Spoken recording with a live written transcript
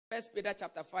First Peter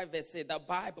chapter 5 verse 8, the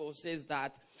Bible says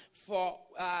that for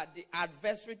the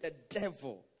adversary, the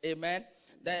devil, amen.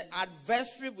 The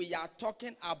adversary we are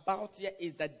talking about here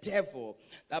is the devil.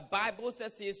 The Bible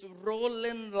says he is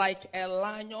rolling like a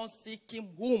lion seeking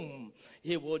whom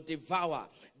he will devour.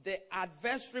 The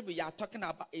adversary we are talking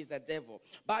about is the devil.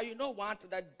 But you know what?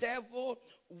 The devil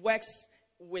works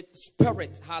with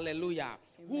spirits, hallelujah,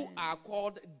 amen, who are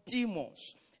called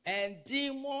demons. And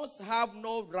demons have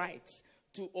no right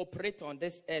to operate on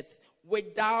this earth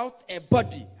without a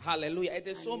body. Hallelujah. It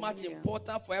is so much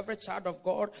important for every child of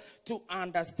God to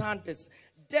understand this.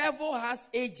 Devil has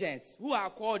agents who are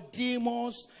called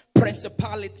demons,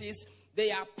 principalities. They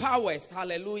are powers,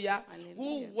 hallelujah,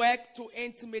 who work to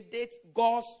intimidate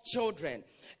God's children.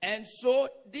 And so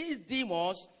these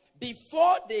demons,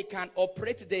 before they can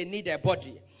operate, they need a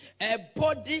body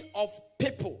of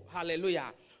people,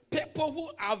 hallelujah. People who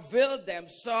avail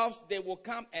themselves, they will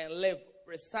come and live,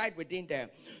 reside within them.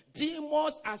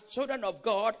 Demons, as children of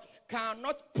God,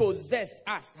 cannot possess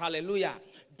us. Hallelujah.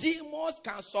 Demons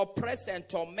can suppress and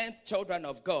torment children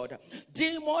of God.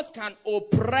 Demons can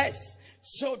oppress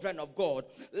children of God.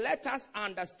 Let us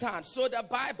understand. So the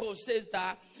Bible says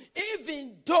that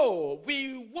even though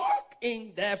we walk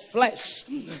in the flesh,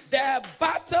 the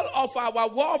battle of our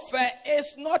warfare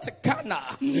is not carnal.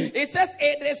 It says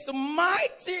it is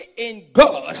mighty in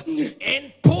God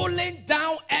in pulling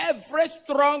down every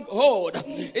stronghold.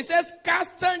 It says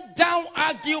casting down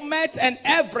argument and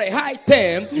every high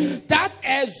thing that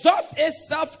exalts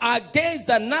itself against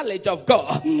the knowledge of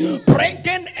God,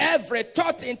 bringing every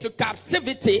thought into captivity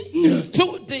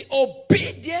to the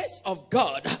obedience of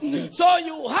God. So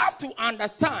you have to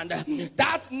understand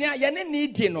that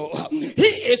he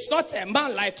is not a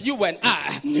man like you and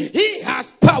I. He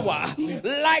has power,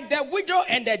 like the widow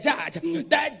and the judge.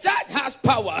 The judge has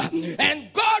power, and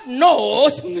God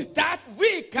knows that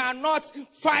we cannot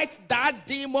fight that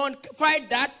demon, fight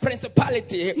that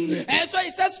principality. And so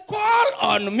he says, call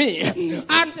on me. An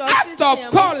act of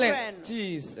calling.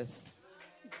 Jesus.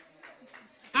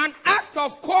 An act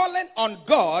of calling on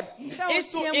God is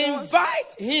to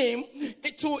invite him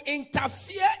to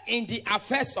interfere in the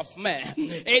affairs of man.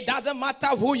 It doesn't matter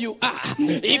who you are.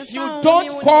 If you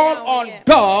don't call on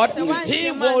God,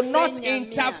 he will not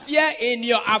interfere in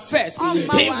your affairs.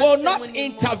 He will not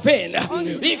intervene.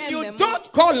 If you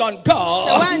don't call on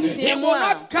God, he will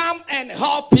not come and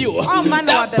help you.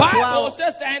 The Bible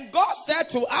says, and God said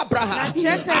to Abraham,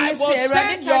 I will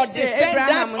send your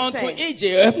descendants unto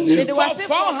Egypt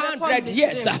for 400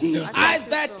 years. As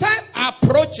the time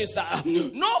approaches,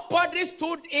 nobody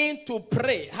stood in to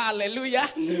pray. Hallelujah.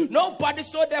 Nobody.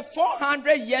 So the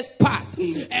 400 years passed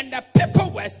and the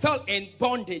people were still in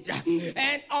bondage.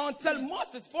 And until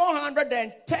Moses,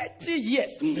 430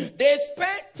 years, they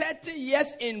spent 30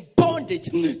 years in bondage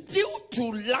due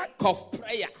to lack of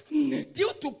prayer,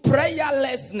 due to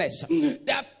prayerlessness.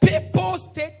 The people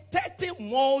stayed 30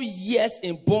 more years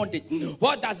in bondage.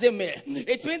 What does it mean?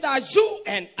 It means that you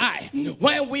and I,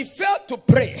 when we fail to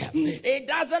pray, it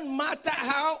doesn't matter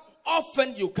how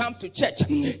often you come to church.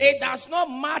 It does not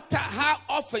matter how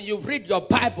often you read your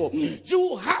Bible.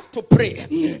 You have to pray.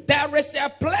 There is a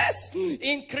place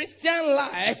in Christian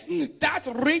life that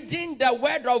reading the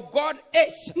word of God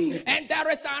is. And there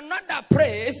is another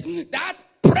place that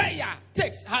prayer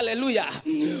takes. Hallelujah.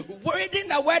 Reading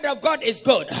the word of God is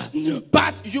good,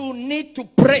 but you need to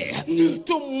pray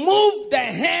to move the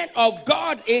hand of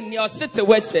God in your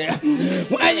situation.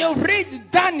 When you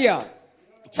read Daniel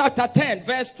chapter 10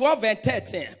 verse 12 and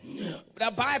 13,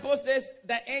 the Bible says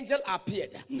the angel appeared.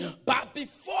 But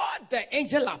before the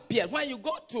angel appeared, when you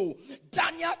go to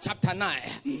Daniel chapter 9,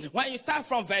 when you start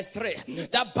from verse 3,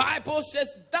 the Bible says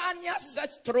Daniel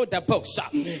searched through the books.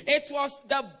 It was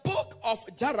the book of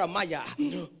Jeremiah.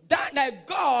 That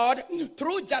God,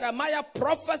 through Jeremiah,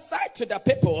 prophesied to the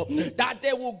people that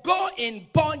they will go in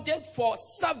bondage for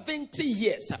 70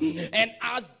 years. And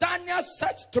as Daniel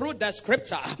searched through the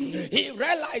scripture, he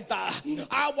realized that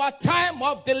our time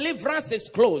of deliverance is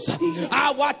close.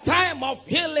 Our time of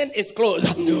healing is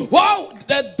close. What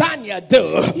did Daniel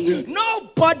do?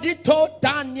 Nobody told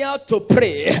Daniel to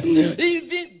pray.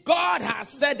 Even God has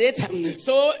said it,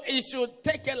 so you should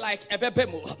take it like a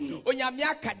bebemu.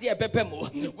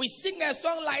 We sing a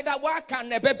song like that,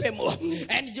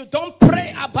 and you don't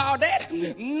pray about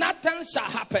it, nothing shall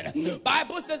happen.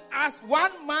 Bible says, as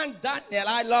one man Daniel,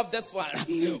 I love this one.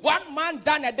 One man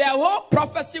Daniel, the whole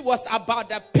prophecy was about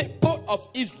the people of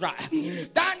Israel.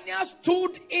 Daniel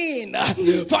stood in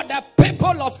for the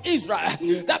people of Israel.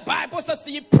 The Bible says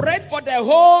he prayed for the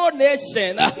whole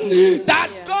nation that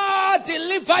God God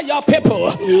deliver your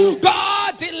people.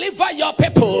 God deliver your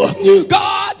people.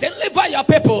 God deliver your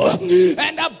people.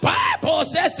 And the Bible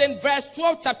says in verse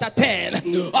 12, chapter 10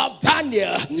 of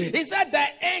Daniel, he said the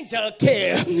angel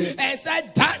came and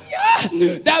said,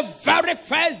 Daniel, the very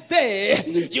first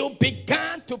day you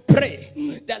began to pray,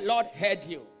 the Lord heard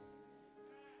you.